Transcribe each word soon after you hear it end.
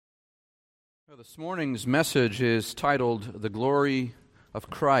This morning's message is titled, The Glory of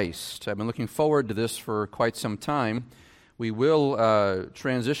Christ. I've been looking forward to this for quite some time. We will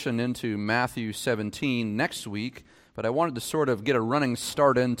transition into Matthew 17 next week, but I wanted to sort of get a running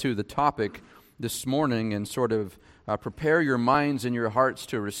start into the topic this morning and sort of prepare your minds and your hearts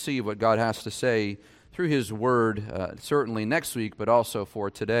to receive what God has to say through His Word, certainly next week, but also for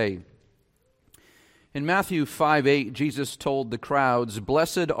today. In Matthew 5:8, Jesus told the crowds,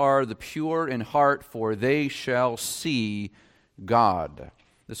 "Blessed are the pure in heart, for they shall see God."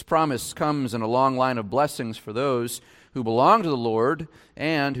 This promise comes in a long line of blessings for those who belong to the Lord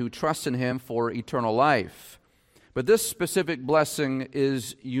and who trust in Him for eternal life. But this specific blessing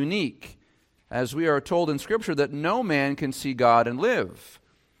is unique, as we are told in Scripture that no man can see God and live.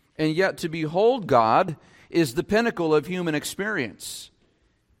 And yet to behold God is the pinnacle of human experience,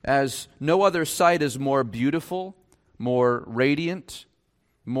 as no other sight is more beautiful, more radiant,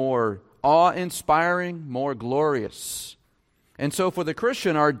 more awe-inspiring, more glorious. And so for the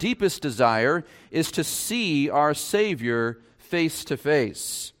Christian, our deepest desire is to see our Savior face to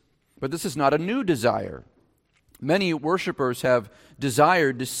face. But this is not a new desire. Many worshipers have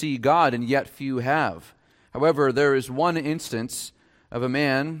desired to see God, and yet few have. However, there is one instance of a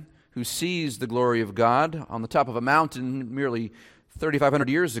man who sees the glory of God on the top of a mountain merely 3,500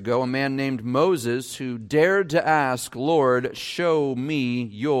 years ago, a man named Moses who dared to ask, "Lord, show me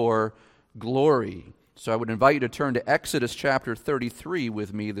your glory." So I would invite you to turn to Exodus chapter 33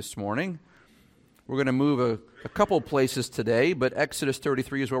 with me this morning. We're going to move a couple places today, but Exodus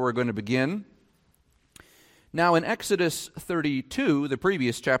 33 is where we're going to begin. Now in Exodus 32, the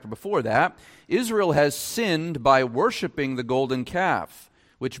previous chapter before that, Israel has sinned by worshiping the golden calf,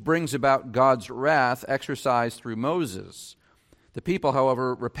 which brings about God's wrath exercised through Moses. The people,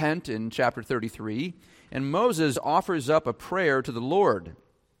 however, repent in chapter 33, and Moses offers up a prayer to the Lord.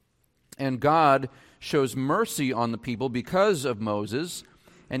 And God shows mercy on the people because of Moses,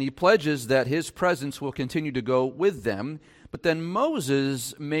 and He pledges that His presence will continue to go with them. But then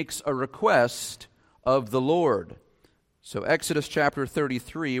Moses makes a request of the Lord. So Exodus chapter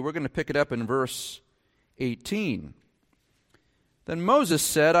 33, we're going to pick it up in verse 18. Then Moses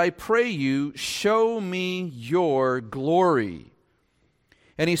said, "I pray you, show me your glory."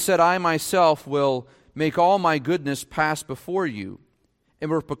 And he said, "I myself will make all my goodness pass before you, and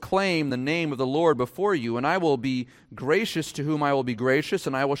will proclaim the name of the Lord before you. And I will be gracious to whom I will be gracious,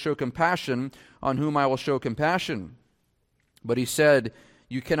 and I will show compassion on whom I will show compassion." But he said,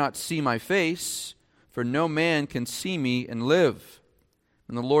 "You cannot see my face, for no man can see me and live."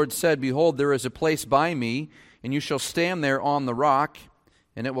 And the Lord said, "Behold, there is a place by me, and you shall stand there on the rock.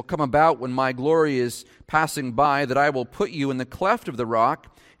 And it will come about when my glory is passing by that I will put you in the cleft of the rock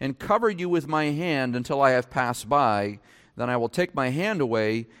and cover you with my hand until I have passed by. Then I will take my hand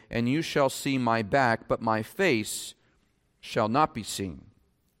away, and you shall see my back, but my face shall not be seen."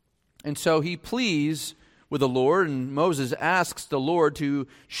 And so he pleads with the Lord, and Moses asks the Lord to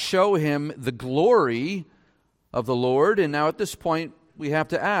show him the glory of the Lord. And now at this point, we have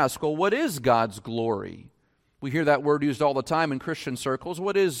to ask, well, what is God's glory? We hear that word used all the time in Christian circles.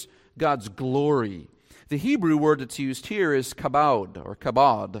 What is God's glory? The Hebrew word that's used here is kabod, or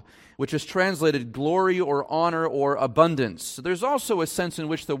kabod, which is translated glory or honor or abundance. So there's also a sense in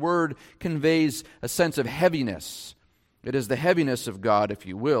which the word conveys a sense of heaviness. It is the heaviness of God, if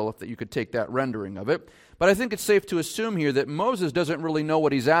you will, if that you could take that rendering of it. But I think it's safe to assume here that Moses doesn't really know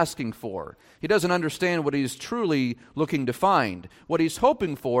what he's asking for. He doesn't understand what he's truly looking to find. What he's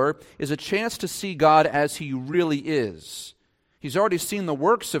hoping for is a chance to see God as He really is. He's already seen the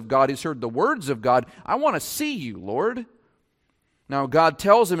works of God. He's heard the words of God. "I want to see you, Lord." Now, God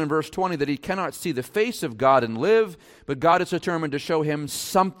tells him in verse 20 that he cannot see the face of God and live, but God is determined to show him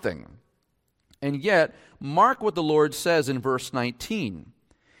something. And yet, mark what the Lord says in verse 19.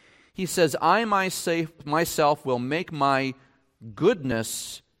 He says, "I myself will make my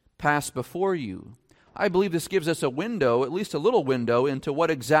goodness pass before you." I believe this gives us a window, at least a little window, into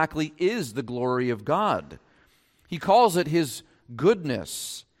what exactly is the glory of God. He calls it His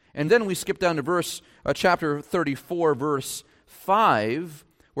goodness. And then we skip down to chapter 34, verse 5,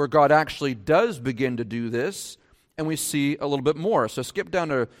 where God actually does begin to do this, and we see a little bit more. So skip down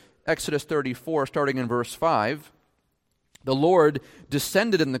to Exodus 34, starting in verse 5. "The Lord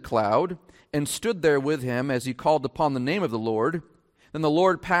descended in the cloud and stood there with him as he called upon the name of the Lord. Then the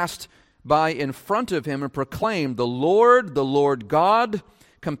Lord passed by in front of him and proclaimed, the Lord God,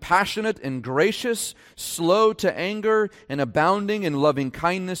 compassionate and gracious, slow to anger, and abounding in loving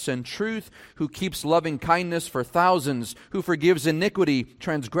kindness and truth, who keeps loving kindness for thousands, who forgives iniquity,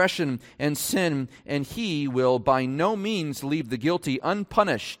 transgression, and sin, and He will by no means leave the guilty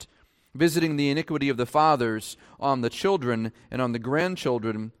unpunished. visiting the iniquity of the fathers on the children and on the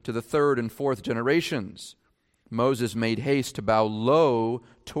grandchildren to the third and fourth generations. Moses made haste to bow low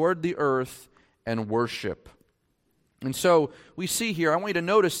toward the earth and worship. And so we see here, I want you to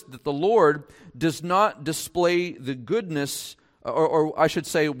notice that the Lord does not display the goodness, or I should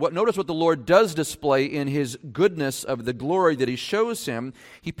say, notice what the Lord does display in His goodness of the glory that He shows Him.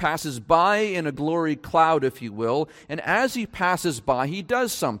 He passes by in a glory cloud, if you will, and as He passes by, He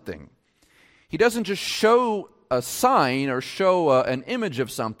does something. He doesn't just show a sign or show an image of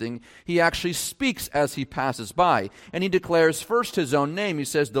something. He actually speaks as He passes by. And He declares first His own name. He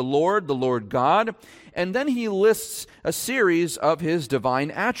says, the Lord God. And then He lists a series of His divine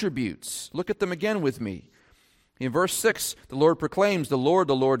attributes. Look at them again with me. In verse 6, the Lord proclaims, the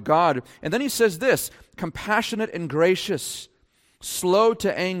Lord God. And then He says this, compassionate and gracious, slow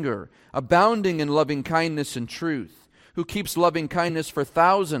to anger, abounding in loving kindness and truth, who keeps loving kindness for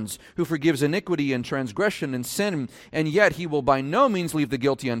thousands, who forgives iniquity and transgression and sin, and yet He will by no means leave the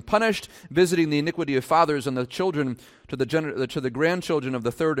guilty unpunished, visiting the iniquity of fathers on the children to the grandchildren of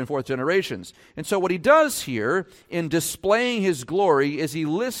the third and fourth generations. And so what He does here in displaying His glory is He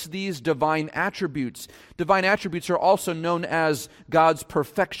lists these divine attributes. Divine attributes are also known as God's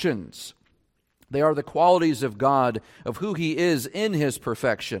perfections. They are the qualities of God, of who He is in His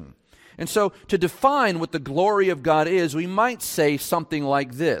perfection. And so, to define what the glory of God is, we might say something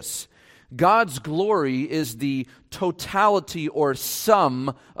like this. God's glory is the totality or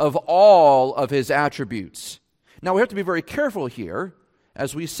sum of all of His attributes. Now, we have to be very careful here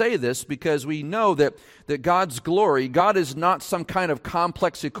as we say this, because we know that God's glory, God is not some kind of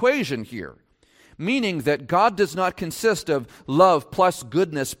complex equation here. Meaning that God does not consist of love plus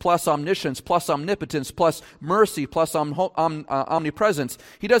goodness plus omniscience plus omnipotence plus mercy plus omnipresence.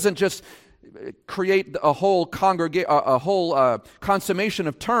 He doesn't just create a whole consummation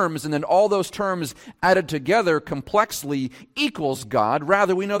of terms and then all those terms added together complexly equals God.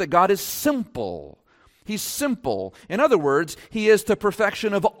 Rather, we know that God is simple. He's simple. In other words, He is the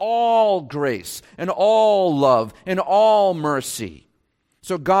perfection of all grace and all love and all mercy.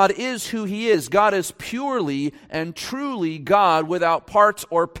 So God is who He is. God is purely and truly God without parts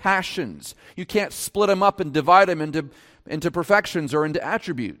or passions. You can't split Him up and divide Him into perfections or into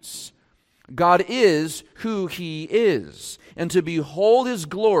attributes. God is who He is. And to behold His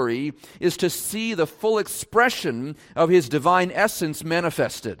glory is to see the full expression of His divine essence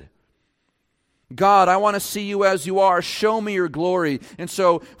manifested. God, I want to see You as You are. Show me Your glory. And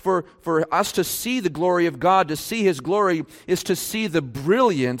so for us to see the glory of God, to see His glory, is to see the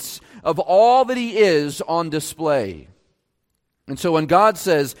brilliance of all that He is on display. And so when God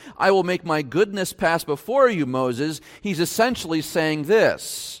says, I will make My goodness pass before you, Moses, He's essentially saying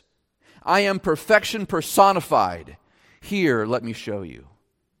this: I am perfection personified. Here, let me show you.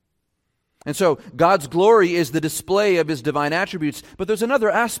 And so God's glory is the display of His divine attributes. But there's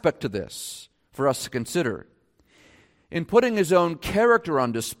another aspect to this for us to consider. In putting His own character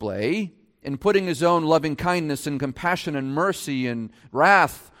on display, in putting His own loving kindness and compassion and mercy and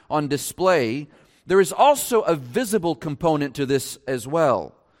wrath on display, there is also a visible component to this as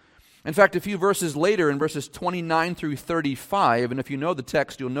well. In fact, a few verses later, in verses 29 through 35, and if you know the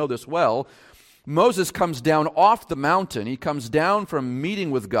text, you'll know this well, Moses comes down off the mountain. He comes down from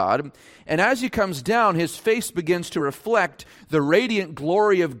meeting with God, and as he comes down, his face begins to reflect the radiant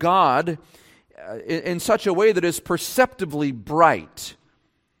glory of God in such a way that is perceptibly bright.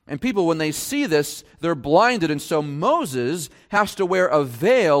 And people, when they see this, they're blinded. And so Moses has to wear a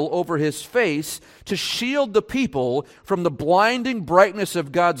veil over his face to shield the people from the blinding brightness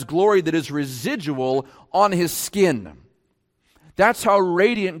of God's glory that is residual on his skin. That's how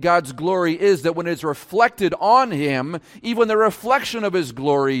radiant God's glory is, that when it's reflected on him, even the reflection of His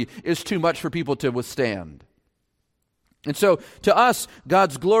glory is too much for people to withstand. And so, to us,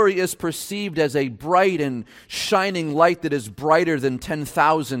 God's glory is perceived as a bright and shining light that is brighter than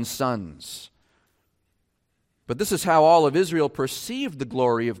 10,000 suns. But this is how all of Israel perceived the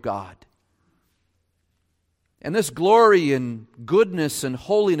glory of God. And this glory and goodness and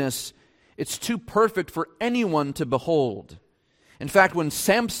holiness, it's too perfect for anyone to behold. In fact, when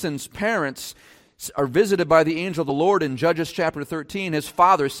Samson's parents are visited by the angel of the Lord in Judges chapter 13, his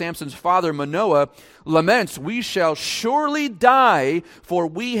father, Samson's father, Manoah, laments, "We shall surely die, for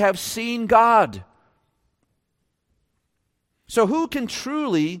we have seen God." So who can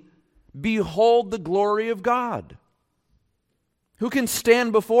truly behold the glory of God? Who can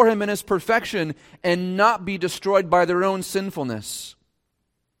stand before Him in His perfection and not be destroyed by their own sinfulness?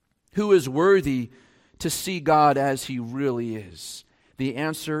 Who is worthy to see God as He really is? The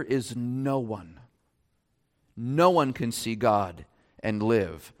answer is no one. No one can see God and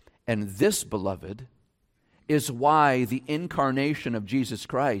live. And this, beloved, is why the incarnation of Jesus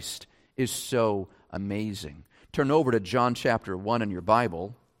Christ is so amazing. Turn over to John chapter 1 in your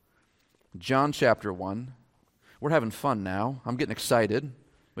Bible. John chapter 1. We're having fun now. I'm getting excited.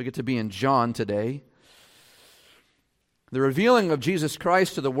 We get to be in John today. The revealing of Jesus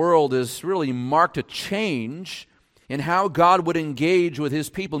Christ to the world has really marked a change in how God would engage with His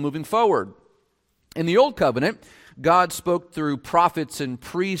people moving forward. In the Old Covenant, God spoke through prophets and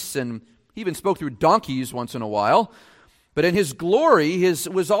priests, and He even spoke through donkeys once in a while. But in His glory, His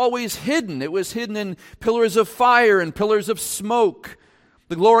was always hidden. It was hidden in pillars of fire and pillars of smoke.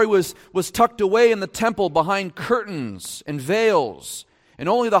 The glory was tucked away in the temple behind curtains and veils. And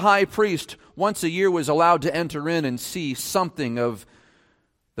only the high priest once a year was allowed to enter in and see something of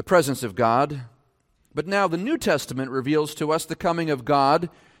the presence of God. But now the New Testament reveals to us the coming of God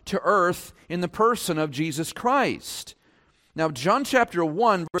to earth in the person of Jesus Christ. Now, John chapter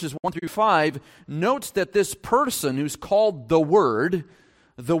 1, verses 1 through 5, notes that this person who's called the Word,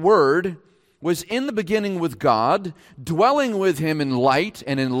 was in the beginning with God, dwelling with Him in light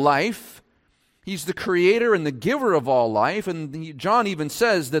and in life. He's the creator and the giver of all life, and John even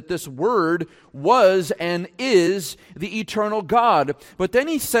says that this Word was and is the eternal God. But then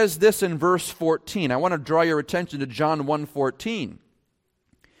he says this in verse 14. I want to draw your attention to John 1:14.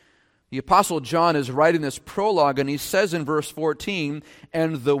 The Apostle John is writing this prologue, and he says in verse 14,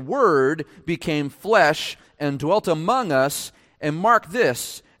 "And the Word became flesh and dwelt among us," and mark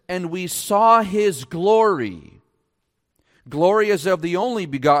this, "and we saw His glory. Glory as of the only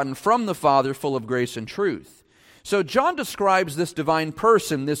begotten from the Father, full of grace and truth." So John describes this divine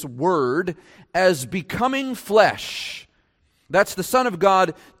person, this Word, as becoming flesh. That's the Son of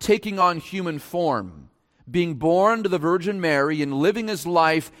God taking on human form, being born to the Virgin Mary and living His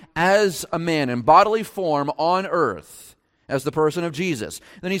life as a man in bodily form on earth as the person of Jesus.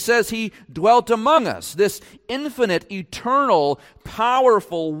 Then he says He dwelt among us. This infinite, eternal,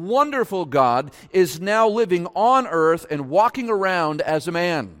 powerful, wonderful God is now living on earth and walking around as a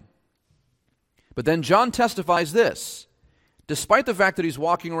man. But then John testifies this. Despite the fact that He's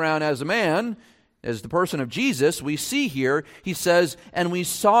walking around as a man, as the person of Jesus, we see here, he says, "And we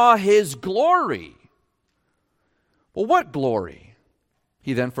saw His glory." Well, what glory?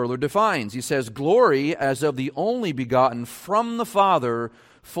 He then further defines. He says, "Glory as of the only begotten from the Father,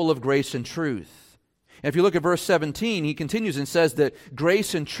 full of grace and truth." And if you look at verse 17, he continues and says that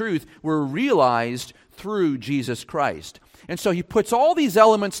grace and truth were realized through Jesus Christ. And so he puts all these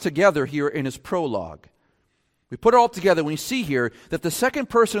elements together here in his prologue. We put it all together and we see here that the second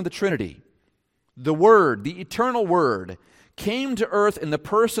person of the Trinity, the Word, the eternal Word, came to earth in the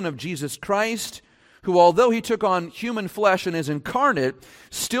person of Jesus Christ, who, although He took on human flesh and is incarnate,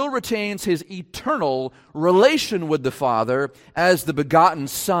 still retains His eternal relation with the Father as the begotten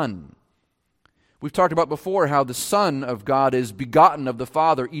Son. We've talked about before how the Son of God is begotten of the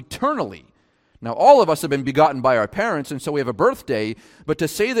Father eternally. Now, all of us have been begotten by our parents, and so we have a birthday, but to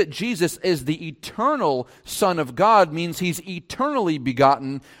say that Jesus is the eternal Son of God means He's eternally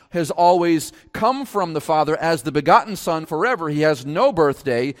begotten, has always come from the Father as the begotten Son forever. He has no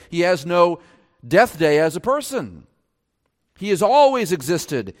birthday. He has no death day as a person. He has always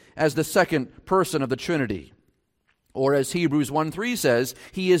existed as the second person of the Trinity. Or as Hebrews 1:3 says,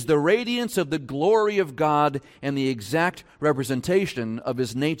 He is the radiance of the glory of God and the exact representation of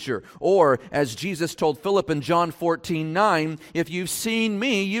His nature. Or as Jesus told Philip in John 14:9, "If you've seen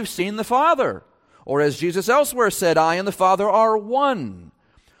me, you've seen the Father." Or as Jesus elsewhere said, "I and the Father are one."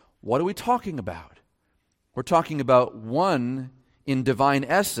 What are we talking about? We're talking about one in divine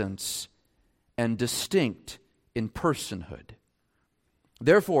essence and distinct in personhood.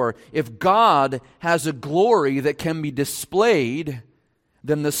 Therefore, if God has a glory that can be displayed,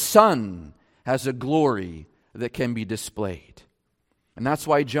 then the Son has a glory that can be displayed. And that's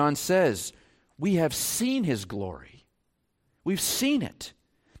why John says, we have seen His glory. We've seen it.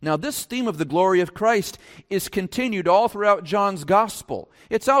 Now, this theme of the glory of Christ is continued all throughout John's Gospel.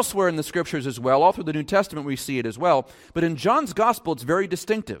 It's elsewhere in the Scriptures as well. All through the New Testament we see it as well. But in John's Gospel, it's very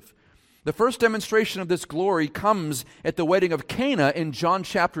distinctive. The first demonstration of this glory comes at the wedding of Cana in John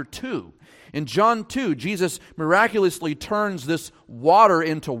chapter 2. In John 2, Jesus miraculously turns this water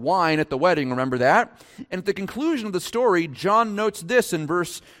into wine at the wedding, remember that? And at the conclusion of the story, John notes this in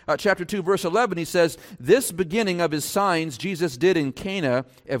chapter 2, verse 11. He says, "This beginning of His signs Jesus did in Cana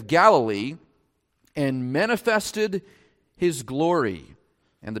of Galilee and manifested His glory,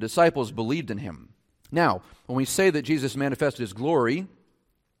 and the disciples believed in Him." Now, when we say that Jesus manifested His glory,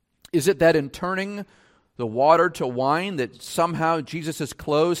 is it that in turning the water to wine that somehow Jesus'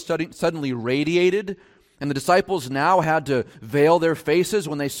 clothes suddenly radiated And the disciples now had to veil their faces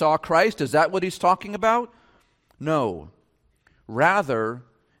when they saw Christ. Is that what he's talking about? No. Rather,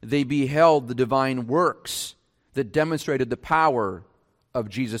 they beheld the divine works that demonstrated the power of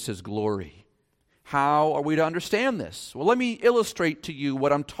Jesus' glory. How are we to understand this? Well, let me illustrate to you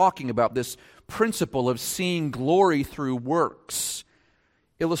what I'm talking about, this principle of seeing glory through works.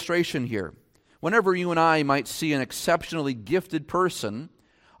 Illustration here. Whenever you and I might see an exceptionally gifted person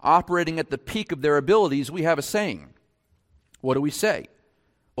operating at the peak of their abilities, we have a saying. What do we say?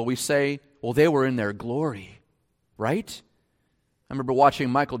 Well, we say, well, they were in their glory, right? I remember watching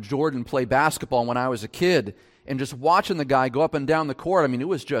Michael Jordan play basketball when I was a kid, and just watching the guy go up and down the court. I mean, it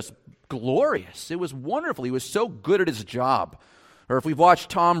was just glorious. It was wonderful. He was so good at his job. Or if we've watched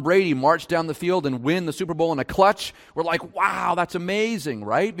Tom Brady march down the field and win the Super Bowl in a clutch, we're like, wow, that's amazing,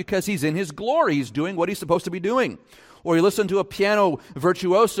 right? Because he's in his glory. He's doing what he's supposed to be doing. Or you listen to a piano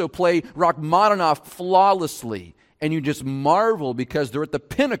virtuoso play Rachmaninoff flawlessly, and you just marvel because they're at the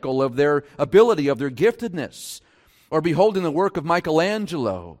pinnacle of their ability, of their giftedness. Or beholding the work of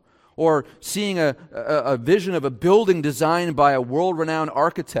Michelangelo, or seeing a vision of a building designed by a world-renowned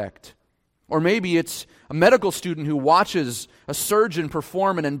architect. Or maybe it's a medical student who watches a surgeon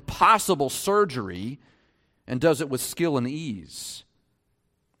perform an impossible surgery and does it with skill and ease.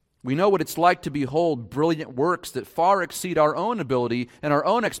 We know what it's like to behold brilliant works that far exceed our own ability and our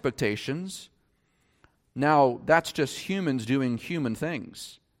own expectations. Now, that's just humans doing human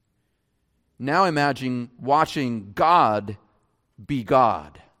things. Now imagine watching God be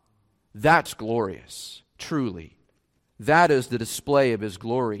God. That's glorious, truly. That is the display of His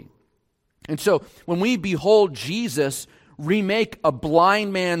glory. And so, when we behold Jesus remake a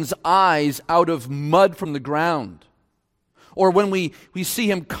blind man's eyes out of mud from the ground, or when we see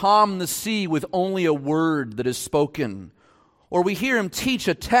Him calm the sea with only a word that is spoken, or we hear Him teach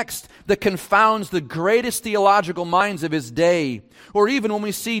a text that confounds the greatest theological minds of His day, or even when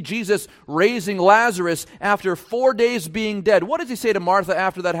we see Jesus raising Lazarus after 4 days being dead, what does He say to Martha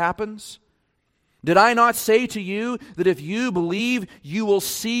after that happens? Did I not say to you that if you believe, you will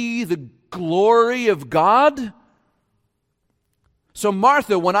see the glory of God? So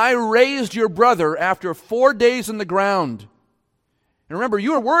Martha, when I raised your brother after 4 days in the ground, and remember,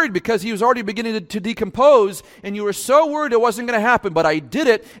 you were worried because he was already beginning to decompose, and you were so worried it wasn't going to happen, but I did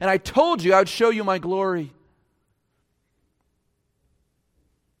it, and I told you I would show you my glory.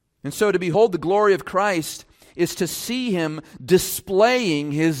 And so to behold the glory of Christ is to see Him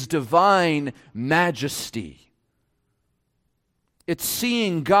displaying His divine majesty. It's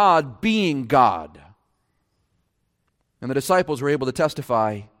seeing God being God. And the disciples were able to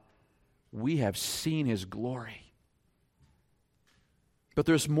testify, we have seen His glory. But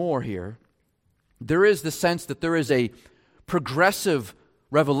there's more here. There is the sense that there is a progressive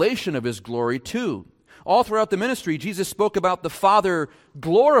revelation of His glory too. All throughout the ministry, Jesus spoke about the Father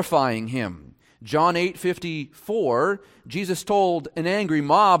glorifying Him. John 8:54, Jesus told an angry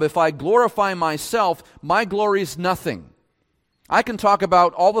mob, if I glorify myself, my glory is nothing. I can talk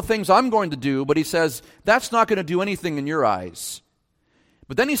about all the things I'm going to do, but He says, that's not going to do anything in your eyes.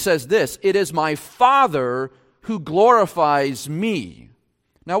 But then He says this, it is my Father who glorifies me.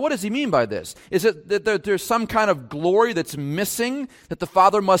 Now, what does He mean by this? Is it that there's some kind of glory that's missing, that the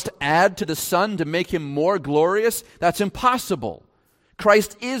Father must add to the Son to make Him more glorious? That's impossible.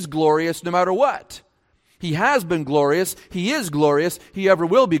 Christ is glorious no matter what. He has been glorious, He is glorious, He ever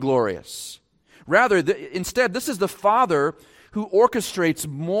will be glorious. Rather, instead, this is the Father who orchestrates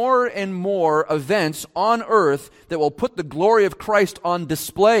more and more events on earth that will put the glory of Christ on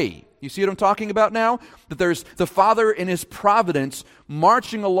display. You see what I'm talking about now? That there's the Father in His providence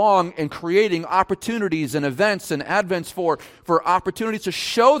marching along and creating opportunities and events and advents for opportunities to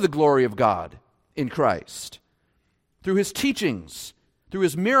show the glory of God in Christ. Through His teachings, through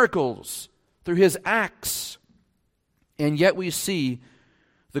His miracles, through His acts. And yet we see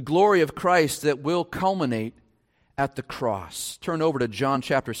the glory of Christ that will culminate at the cross. Turn over to John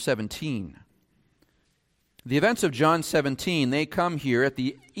chapter 17. The events of John 17, they come here at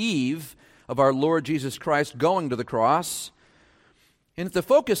the eve of our Lord Jesus Christ going to the cross. And the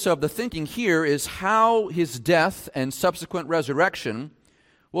focus of the thinking here is how His death and subsequent resurrection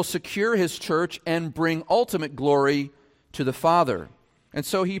will secure His church and bring ultimate glory to the Father. And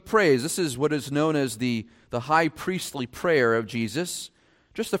so He prays. This is what is known as the high priestly prayer of Jesus.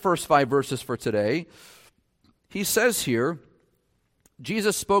 Just the first 5 verses for today. He says here,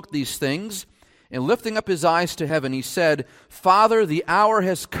 Jesus spoke these things, and lifting up His eyes to heaven, He said, Father, the hour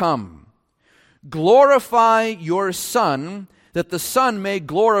has come. Glorify your Son, that the Son may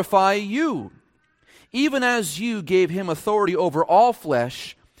glorify you. Even as you gave Him authority over all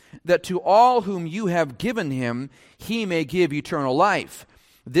flesh, that to all whom you have given him, he may give eternal life.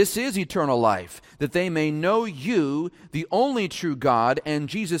 This is eternal life, that they may know you, the only true God, and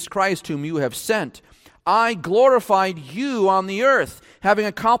Jesus Christ whom you have sent. I glorified you on the earth, having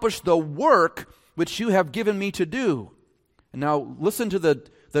accomplished the work which you have given me to do. And now listen to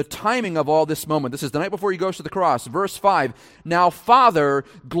the timing of all this moment. This is the night before he goes to the cross. Verse 5, Now, Father,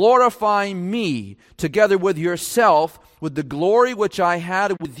 glorify me together with yourself with the glory which I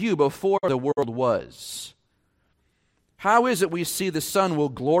had with you before the world was. How is it we see the Son will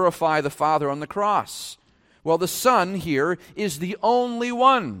glorify the Father on the cross? Well, the Son here is the only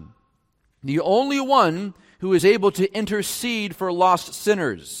one who is able to intercede for lost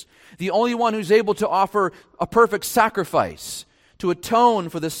sinners, the only one who's able to offer a perfect sacrifice, to atone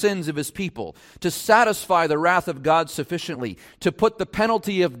for the sins of his people, to satisfy the wrath of God sufficiently, to put the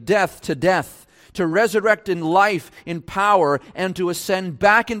penalty of death to death, to resurrect in life, in power, and to ascend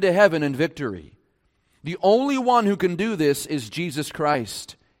back into heaven in victory. The only one who can do this is Jesus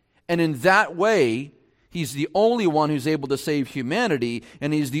Christ. And in that way, he's the only one who's able to save humanity,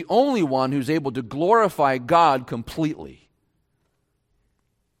 and he's the only one who's able to glorify God completely.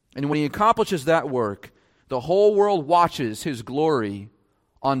 And when he accomplishes that work, the whole world watches his glory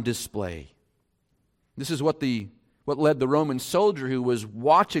on display. This is what led the Roman soldier who was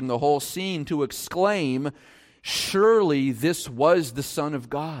watching the whole scene to exclaim, "Surely this was the Son of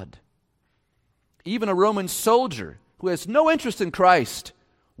God." Even a Roman soldier who has no interest in Christ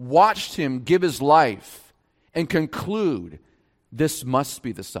watched him give his life and conclude, this must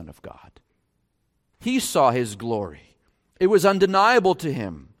be the Son of God. He saw his glory. It was undeniable to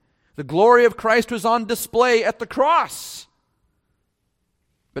him. The glory of Christ was on display at the cross.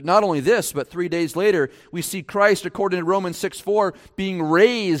 But not only this, but 3 days later, we see Christ, according to Romans 6:4, being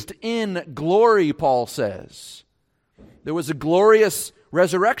raised in glory, Paul says. There was a glorious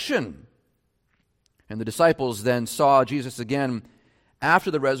resurrection. And the disciples then saw Jesus again after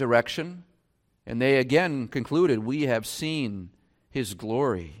the resurrection, and they again concluded, we have seen his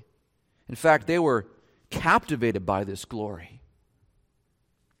glory. In fact, they were captivated by this glory.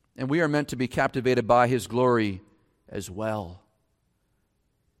 And we are meant to be captivated by his glory as well.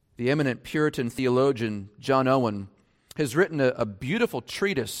 The eminent Puritan theologian John Owen has written a beautiful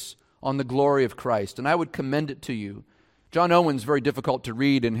treatise on the glory of Christ, and I would commend it to you. John Owen's very difficult to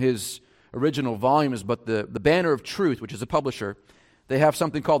read in his original volumes, but the Banner of Truth, which is a publisher, they have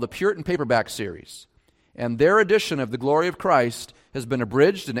something called the Puritan Paperback Series. And their edition of The Glory of Christ has been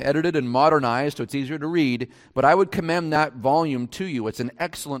abridged and edited and modernized so it's easier to read, but I would commend that volume to you. It's an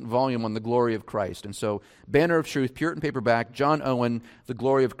excellent volume on the glory of Christ. And so, Banner of Truth, Puritan Paperback, John Owen, The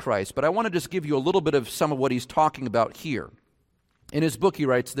Glory of Christ. But I want to just give you a little bit of some of what he's talking about here. In his book, he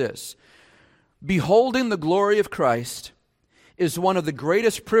writes this: Beholding the glory of Christ is one of the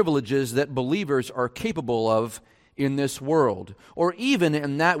greatest privileges that believers are capable of in this world, or even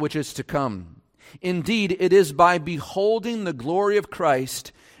in that which is to come. Indeed, it is by beholding the glory of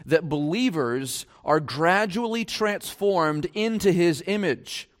Christ that believers are gradually transformed into his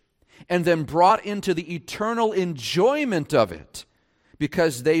image and then brought into the eternal enjoyment of it,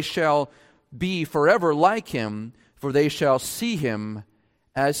 because they shall be forever like him, for they shall see him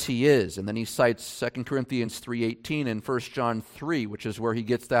as he is. And then he cites 2 Corinthians 3:18 and 1 John 3, which is where he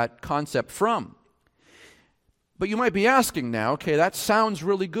gets that concept from. But you might be asking now, okay, that sounds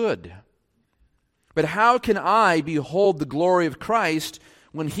really good. But how can I behold the glory of Christ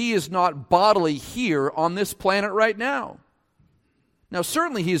when he is not bodily here on this planet right now? Now,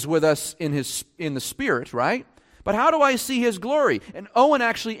 certainly he's with us in the Spirit, right? But how do I see his glory? And Owen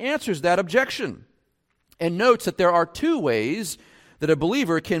actually answers that objection and notes that there are two ways that a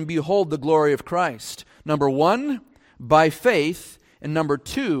believer can behold the glory of Christ. Number one, by faith, and number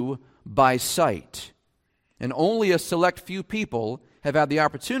two, by sight. And only a select few people have had the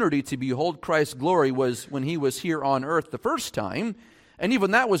opportunity to behold Christ's glory was when he was here on earth the first time, and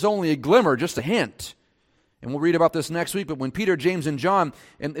even that was only a glimmer, just a hint. And we'll read about this next week, but when Peter, James, and John,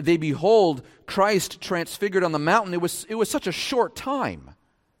 and they behold Christ transfigured on the mountain, it was such a short time.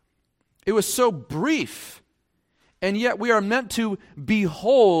 It was so brief. And yet we are meant to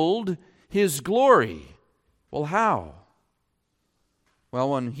behold his glory. Well, how?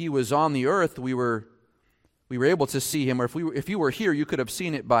 Well, when he was on the earth, we were able to see him, or if you were here, you could have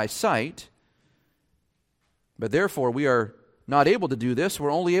seen it by sight. But therefore, we are not able to do this.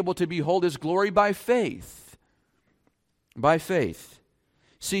 We're only able to behold his glory by faith. By faith.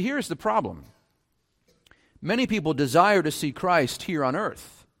 See, here's the problem. Many people desire to see Christ here on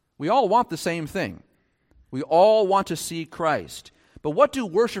earth. We all want the same thing. We all want to see Christ. But what do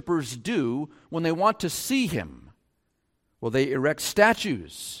worshipers do when they want to see him? Well, they erect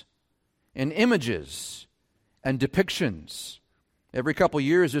statues and images and depictions. Every couple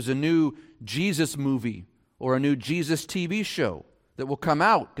years there's a new Jesus movie or a new Jesus TV show that will come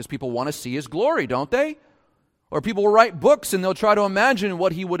out because people want to see His glory, don't they? Or people will write books and they'll try to imagine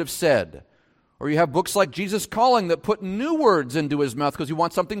what He would have said. Or you have books like Jesus Calling that put new words into His mouth because you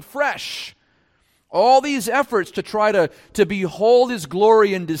want something fresh. All these efforts to try to behold His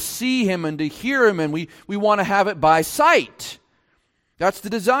glory and to see Him and to hear Him, and we want to have it by sight. That's the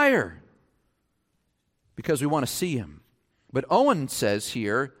desire, because we want to see Him. But Owen says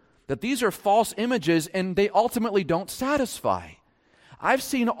here that these are false images and they ultimately don't satisfy. I've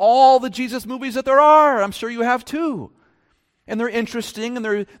seen all the Jesus movies that there are. I'm sure you have too. And they're interesting and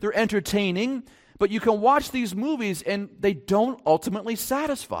they're entertaining, but you can watch these movies and they don't ultimately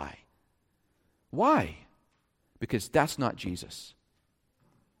satisfy. Why? Because that's not Jesus.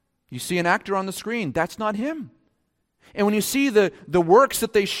 You see an actor on the screen, that's not Him. And when you see the works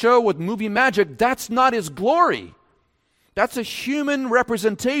that they show with movie magic, that's not His glory. That's a human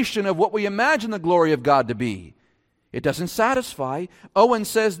representation of what we imagine the glory of God to be. It doesn't satisfy. Owen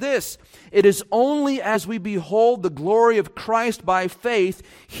says this, "It is only as we behold the glory of Christ by faith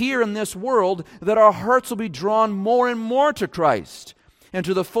here in this world that our hearts will be drawn more and more to Christ and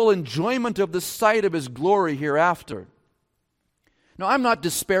to the full enjoyment of the sight of His glory hereafter." Now, I'm not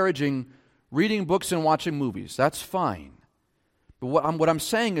disparaging reading books and watching movies. That's fine. But what I'm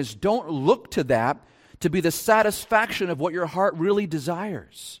saying is, don't look to that to be the satisfaction of what your heart really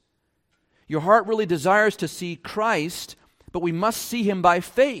desires. Your heart really desires to see Christ, but we must see Him by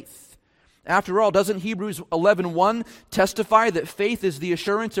faith. After all, doesn't Hebrews 11:1 testify that faith is the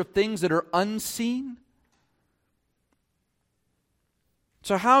assurance of things that are unseen?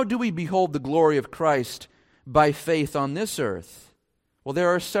 So how do we behold the glory of Christ by faith on this earth? Well, there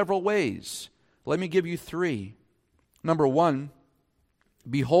are several ways. Let me give you three. Number one,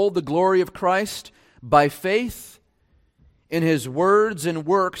 behold the glory of Christ by faith in His words and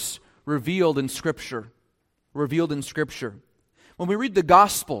works revealed in Scripture. Revealed in Scripture. When we read the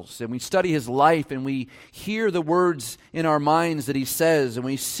Gospels and we study His life and we hear the words in our minds that He says and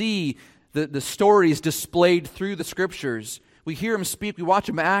we see the stories displayed through the Scriptures, we hear Him speak, we watch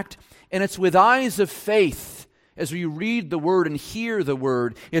Him act, and it's with eyes of faith as we read the Word and hear the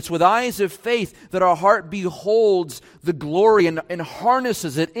Word. It's with eyes of faith that our heart beholds the glory and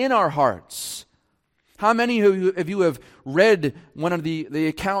harnesses it in our hearts. How many of you have read one of the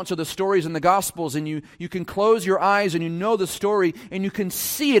accounts of the stories in the Gospels, and you can close your eyes and you know the story and you can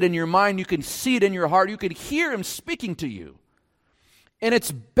see it in your mind, you can see it in your heart, you can hear Him speaking to you. And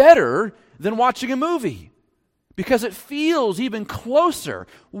it's better than watching a movie because it feels even closer.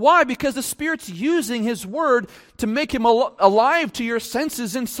 Why? Because the Spirit's using His Word to make Him alive to your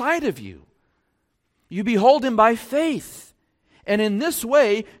senses inside of you. You behold Him by faith. And in this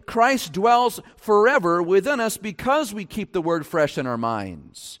way, Christ dwells forever within us because we keep the Word fresh in our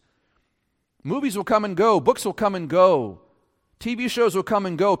minds. Movies will come and go. Books will come and go. TV shows will come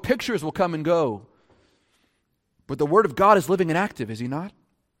and go. Pictures will come and go. But the Word of God is living and active, is He not?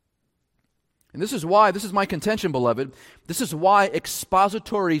 And this is my contention, beloved. This is why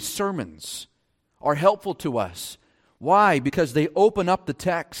expository sermons are helpful to us. Why? Because they open up the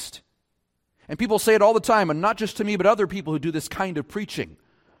text. And people say it all the time, and not just to me, but other people who do this kind of preaching.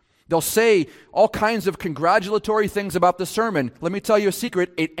 They'll say all kinds of congratulatory things about the sermon. Let me tell you a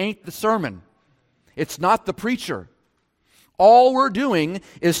secret, it ain't the sermon. It's not the preacher. All we're doing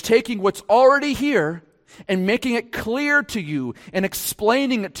is taking what's already here and making it clear to you and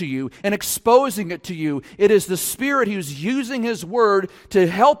explaining it to you and exposing it to you. It is the Spirit who's using His Word to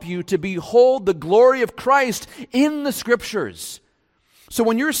help you to behold the glory of Christ in the Scriptures. So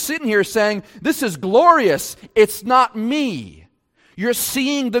when you're sitting here saying, "This is glorious," it's not me. You're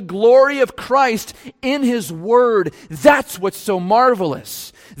seeing the glory of Christ in His Word. That's what's so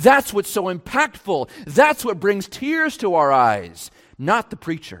marvelous. That's what's so impactful. That's what brings tears to our eyes. Not the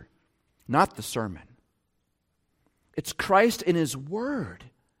preacher, not the sermon. It's Christ in His Word.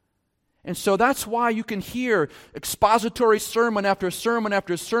 And so that's why you can hear expository sermon after sermon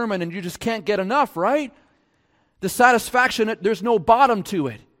after sermon and you just can't get enough, right? The satisfaction, there's no bottom to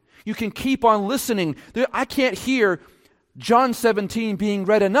it. You can keep on listening. I can't hear John 17 being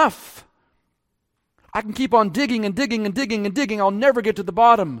read enough. I can keep on digging and digging and digging and digging. I'll never get to the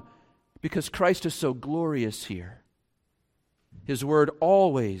bottom because Christ is so glorious here. His Word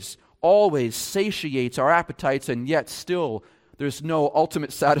always satiates our appetites, and yet still there's no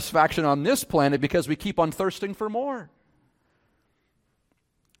ultimate satisfaction on this planet because we keep on thirsting for more.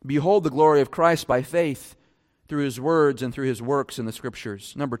 Behold the glory of Christ by faith through His words and through His works in the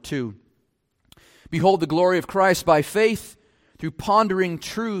Scriptures. Number two, Behold the glory of Christ by faith through pondering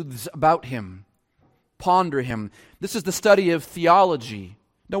truths about Him. Ponder Him. This is the study of theology.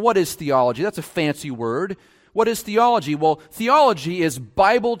 Now, what is theology? That's a fancy word. What is theology? Well, theology is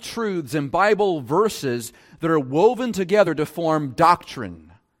Bible truths and Bible verses that are woven together to form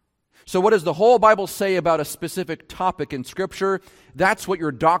doctrine. So what does the whole Bible say about a specific topic in Scripture? That's what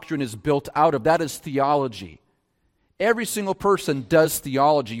your doctrine is built out of. That is theology. Every single person does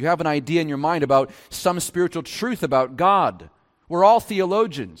theology. You have an idea in your mind about some spiritual truth about God. We're all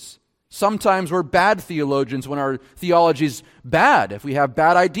theologians. Sometimes we're bad theologians when our theology is bad, if we have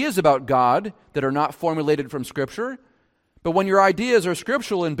bad ideas about God that are not formulated from Scripture. But when your ideas are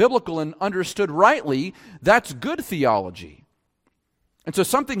scriptural and biblical and understood rightly, that's good theology. And so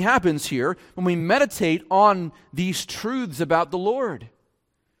something happens here when we meditate on these truths about the Lord.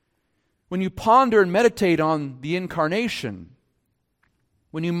 When you ponder and meditate on the incarnation,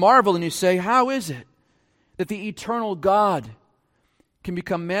 when you marvel and you say, how is it that the eternal God can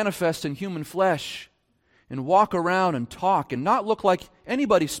become manifest in human flesh and walk around and talk and not look like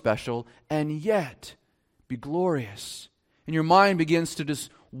anybody special and yet be glorious? And your mind begins to just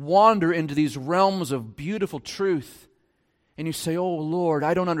wander into these realms of beautiful truth. And you say, oh Lord,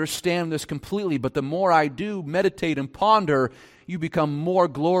 I don't understand this completely, but the more I do meditate and ponder, you become more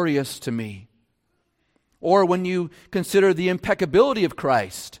glorious to me. Or when you consider the impeccability of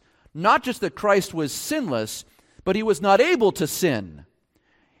Christ, not just that Christ was sinless, but He was not able to sin.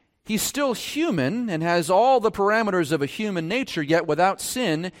 He's still human and has all the parameters of a human nature, yet without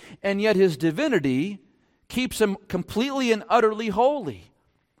sin, and yet His divinity keeps Him completely and utterly holy.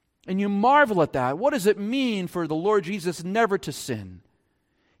 And you marvel at that. What does it mean for the Lord Jesus never to sin?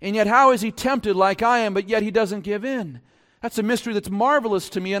 And yet how is He tempted like I am, but yet He doesn't give in? That's a mystery that's marvelous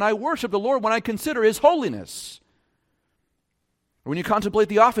to me, and I worship the Lord when I consider His holiness. Or when you contemplate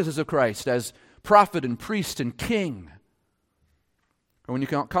the offices of Christ as prophet and priest and king. Or when you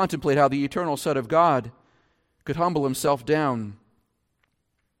contemplate how the eternal Son of God could humble Himself down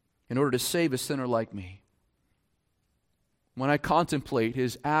in order to save a sinner like me. When I contemplate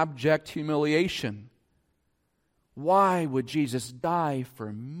His abject humiliation, why would Jesus die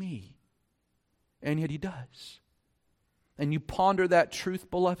for me? And yet He does. And you ponder that truth,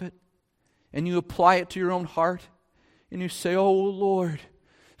 beloved, and you apply it to your own heart, and you say, oh Lord,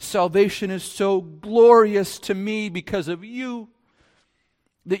 salvation is so glorious to me because of You,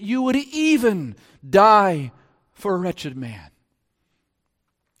 that You would even die for a wretched man.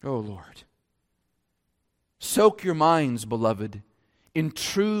 Oh Lord, soak your minds, beloved, in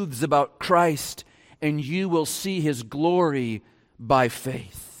truths about Christ, and you will see His glory by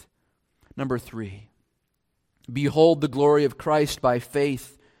faith. Number 3, behold the glory of Christ by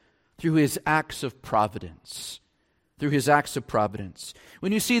faith through His acts of providence. Through His acts of providence.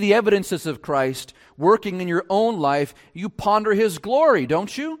 When you see the evidences of Christ working in your own life, you ponder His glory,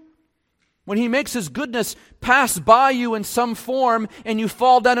 don't you? When He makes His goodness pass by you in some form and you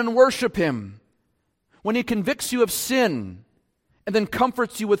fall down and worship Him. When He convicts you of sin and then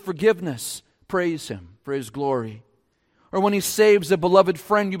comforts you with forgiveness, praise Him for His glory. Or when He saves a beloved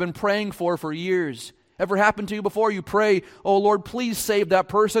friend you've been praying for years. Ever happened to you before? You pray, oh Lord, please save that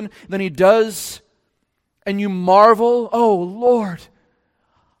person. Then He does. And you marvel, oh Lord,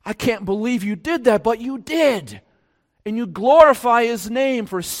 I can't believe You did that, but You did. And you glorify His name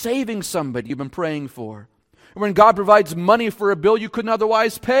for saving somebody you've been praying for. Or when God provides money for a bill you couldn't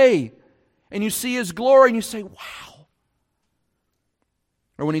otherwise pay, and you see His glory and you say, wow.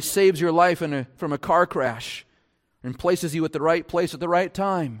 Or when He saves your life from a car crash and places you at the right place at the right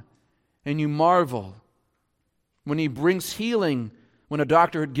time, and you marvel. When He brings healing when a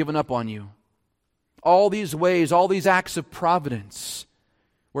doctor had given up on you. All these ways, all these acts of providence,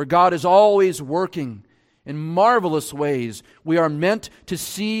 where God is always working in marvelous ways, we are meant to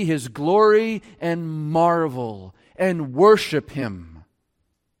see His glory and marvel and worship Him.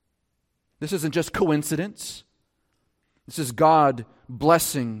 This isn't just coincidence. This is God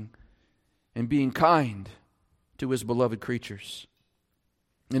blessing and being kind to His beloved creatures.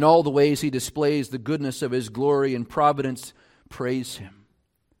 In all the ways He displays the goodness of His glory and providence, praise Him.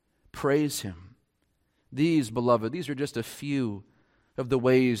 Praise Him. These, beloved, these are just a few of the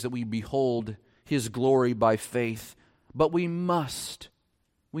ways that we behold His glory by faith. But we must.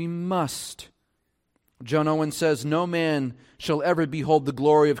 John Owen says, no man shall ever behold the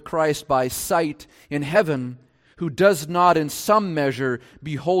glory of Christ by sight in heaven who does not in some measure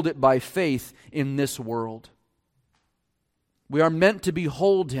behold it by faith in this world. We are meant to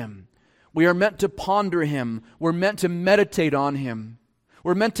behold Him. We are meant to ponder Him. We're meant to meditate on Him.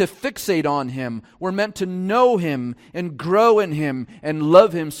 We're meant to fixate on Him. We're meant to know Him and grow in Him and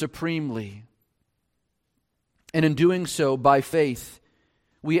love Him supremely. And in doing so, by faith,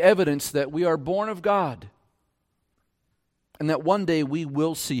 we evidence that we are born of God and that one day we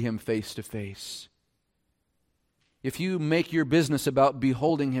will see Him face to face. If you make your business about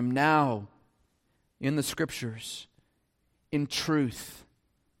beholding Him now in the Scriptures, in truth,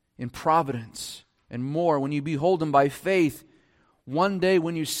 in providence, and more, when you behold Him by faith, one day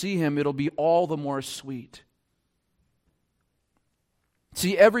when you see Him, it'll be all the more sweet.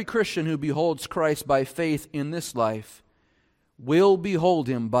 See, every Christian who beholds Christ by faith in this life will behold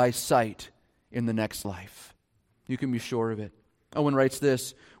Him by sight in the next life. You can be sure of it. Owen writes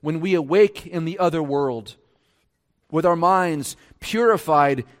this, "When we awake in the other world, with our minds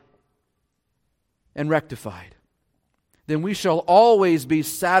purified and rectified, then we shall always be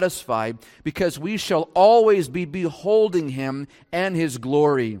satisfied, because we shall always be beholding Him and His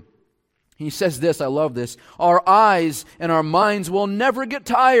glory." He says this, I love this, "Our eyes and our minds will never get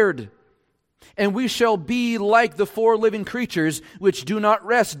tired, and we shall be like the four living creatures which do not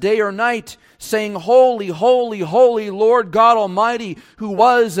rest day or night, saying, Holy, holy, holy, Lord God Almighty, who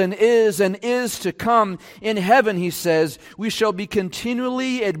was and is to come." In heaven, he says, we shall be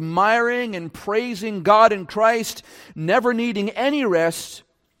continually admiring and praising God in Christ, never needing any rest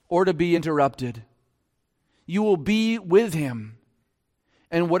or to be interrupted. You will be with Him.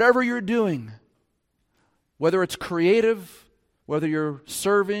 And whatever you're doing, whether it's creative, whether you're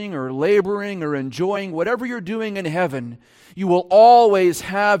serving or laboring or enjoying, whatever you're doing in heaven, you will always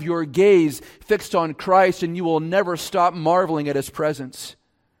have your gaze fixed on Christ, and you will never stop marveling at His presence.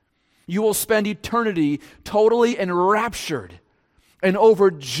 You will spend eternity totally enraptured and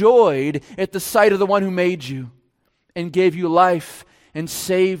overjoyed at the sight of the one who made you and gave you life and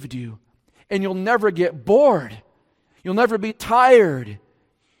saved you. And you'll never get bored. You'll never be tired.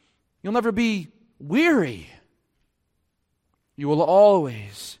 You'll never be weary. You will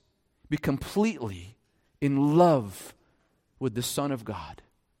always be completely in love with the Son of God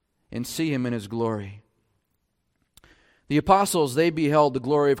and see Him in His glory. The apostles, they beheld the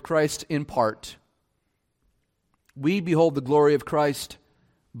glory of Christ in part. We behold the glory of Christ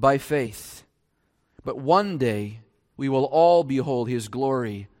by faith. But one day we will all behold His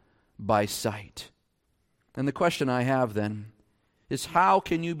glory by sight. And the question I have then is, how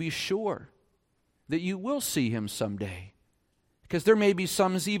can you be sure that you will see Him someday? Because there may be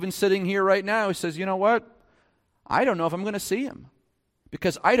some even sitting here right now who says, you know what? I don't know if I'm going to see Him,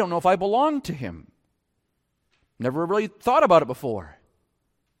 because I don't know if I belong to Him. Never really thought about it before.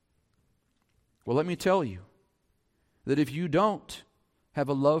 Well, let me tell you that if you don't have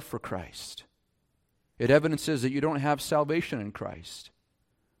a love for Christ, it evidences that you don't have salvation in Christ.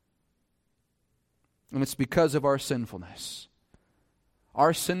 And it's because of our sinfulness.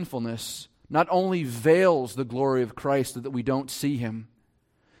 Our sinfulness not only veils the glory of Christ that we don't see Him,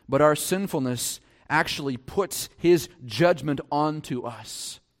 but our sinfulness actually puts His judgment onto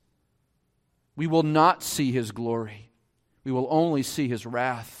us. We will not see His glory. We will only see His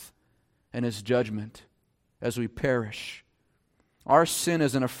wrath and His judgment as we perish. Our sin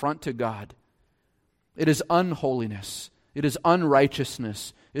is an affront to God. It is unholiness. It is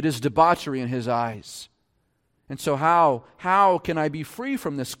unrighteousness. It is debauchery in His eyes. And so how can I be free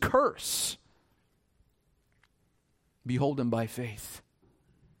from this curse? Behold Him by faith.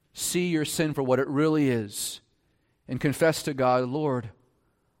 See your sin for what it really is, and confess to God, Lord,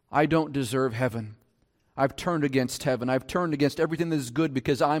 I don't deserve heaven. I've turned against heaven. I've turned against everything that is good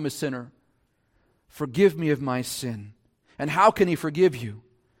because I'm a sinner. Forgive me of my sin. And how can He forgive you?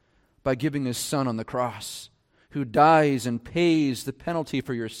 By giving His Son on the cross, who dies and pays the penalty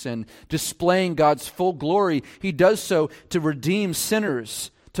for your sin, displaying God's full glory. He does so to redeem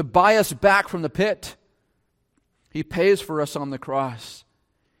sinners, to buy us back from the pit. He pays for us on the cross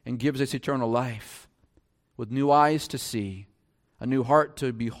and gives us eternal life, with new eyes to see, a new heart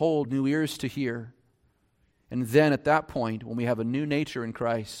to behold, new ears to hear. And then at that point, when we have a new nature in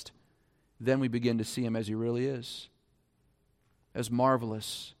Christ, then we begin to see Him as He really is, as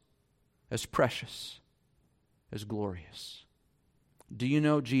marvelous, as precious, as glorious. Do you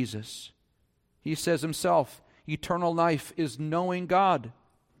know Jesus? He says Himself, eternal life is knowing God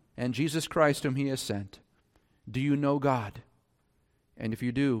and Jesus Christ whom He has sent. Do you know God? And if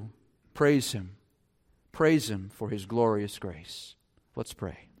you do, praise Him. Praise Him for His glorious grace. Let's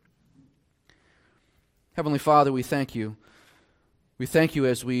pray. Heavenly Father, we thank You. We thank You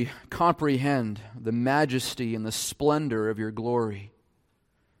as we comprehend the majesty and the splendor of Your glory.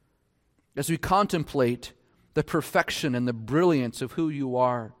 As we contemplate the perfection and the brilliance of who You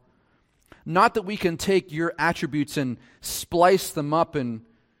are. Not that we can take Your attributes and splice them up and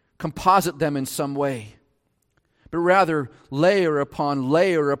composite them in some way, but rather layer upon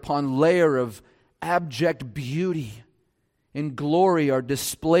layer upon layer of abject beauty and glory are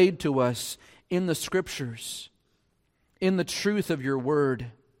displayed to us in the Scriptures, in the truth of your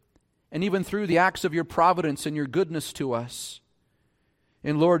word, and even through the acts of your providence and your goodness to us.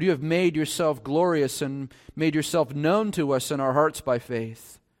 And Lord, you have made yourself glorious and made yourself known to us in our hearts by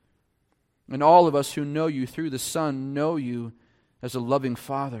faith. And all of us who know you through the Son know you as a loving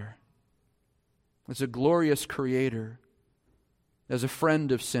Father, as a glorious Creator, as a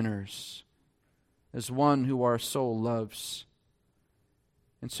friend of sinners, as one who our soul loves.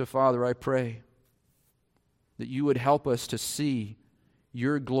 And so, Father, I pray that you would help us to see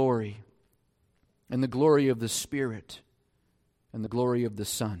your glory and the glory of the Spirit and the glory of the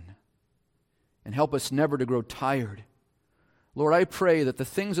Son, and help us never to grow tired. Lord, I pray that the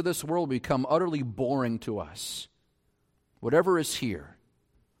things of this world become utterly boring to us. Whatever is here,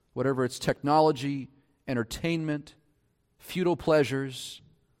 whatever it's technology, entertainment, futile pleasures,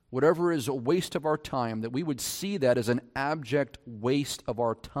 whatever is a waste of our time, that we would see that as an abject waste of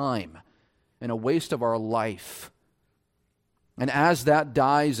our time and a waste of our life. And as that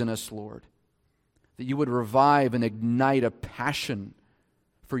dies in us, Lord, that you would revive and ignite a passion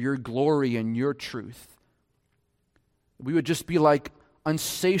for your glory and your truth. We would just be like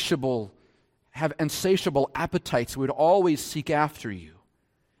insatiable, have insatiable appetites. We would always seek after you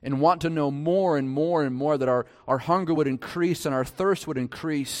and want to know more and more and more, that our hunger would increase and our thirst would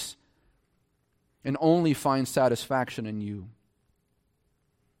increase, and only find satisfaction in you.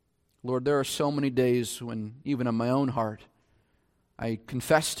 Lord, there are so many days when, even in my own heart, I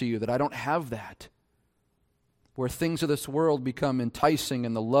confess to you that I don't have that, where things of this world become enticing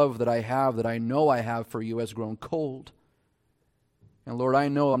and the love that I know I have for you, has grown cold. And Lord, I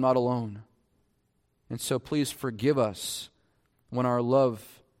know I'm not alone. And so please forgive us when our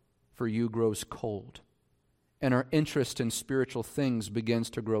love for you grows cold and our interest in spiritual things begins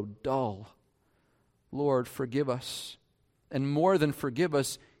to grow dull. Lord, forgive us. And more than forgive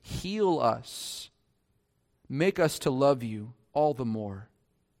us, heal us. Make us to love you all the more,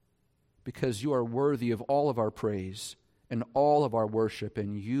 because you are worthy of all of our praise and all of our worship,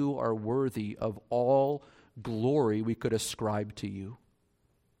 and you are worthy of all glory we could ascribe to you.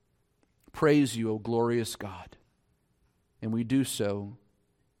 Praise you, O glorious God. And we do so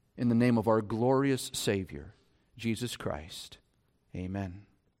in the name of our glorious Savior, Jesus Christ. Amen.